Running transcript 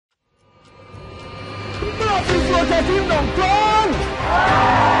Princess Kingdom, run!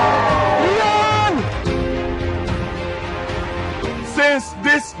 Run! Since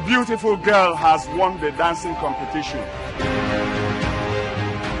this beautiful girl has won the dancing competition,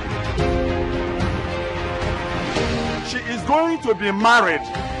 she is going to be married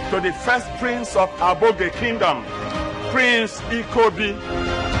to the first prince of Aboge Kingdom, Prince Ikobi.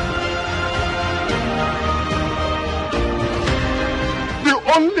 The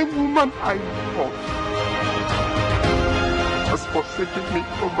only woman I love has forsaken me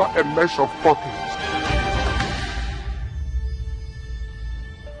over a mesh of bottles.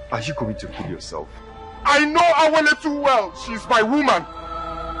 Are you going to kill yourself? I know Awele too well. She's my woman.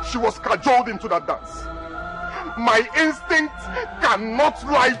 She was cajoled into that dance. My instinct cannot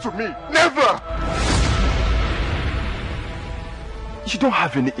lie to me. Never! You don't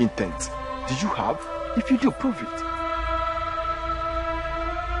have any intent. Do you have? If you do, prove it.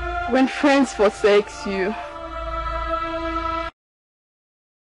 When friends forsakes you,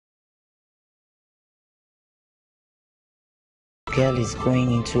 girl is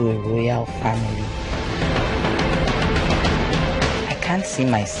going into a royal family. I can't see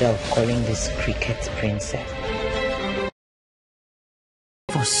myself calling this cricket princess.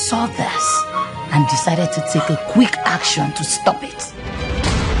 Foresaw this and decided to take a quick action to stop it.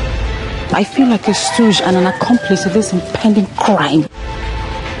 I feel like a stooge and an accomplice of this impending crime.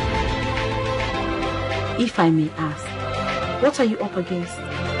 If I may ask, what are you up against?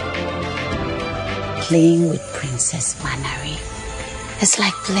 Playing with Princess Manari. It's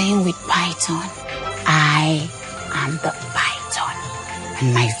like playing with Python. I am the Python,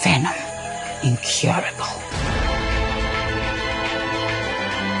 and my venom incurable.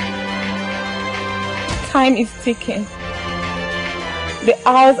 time is ticking. The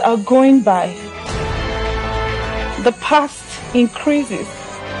hours are going by. The past increases.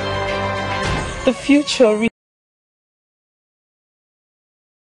 The future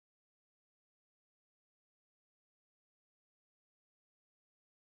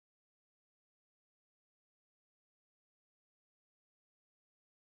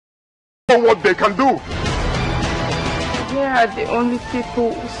what they can do. They are the only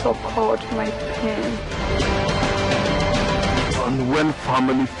people who succored my pain. And when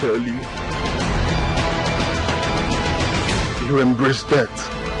family fail you, you embrace death.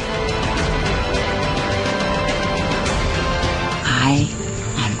 I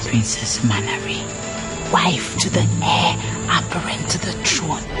am Princess Manari, wife to the heir apparent to the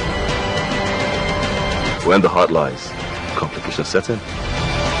throne. When the heart lies, complications set in.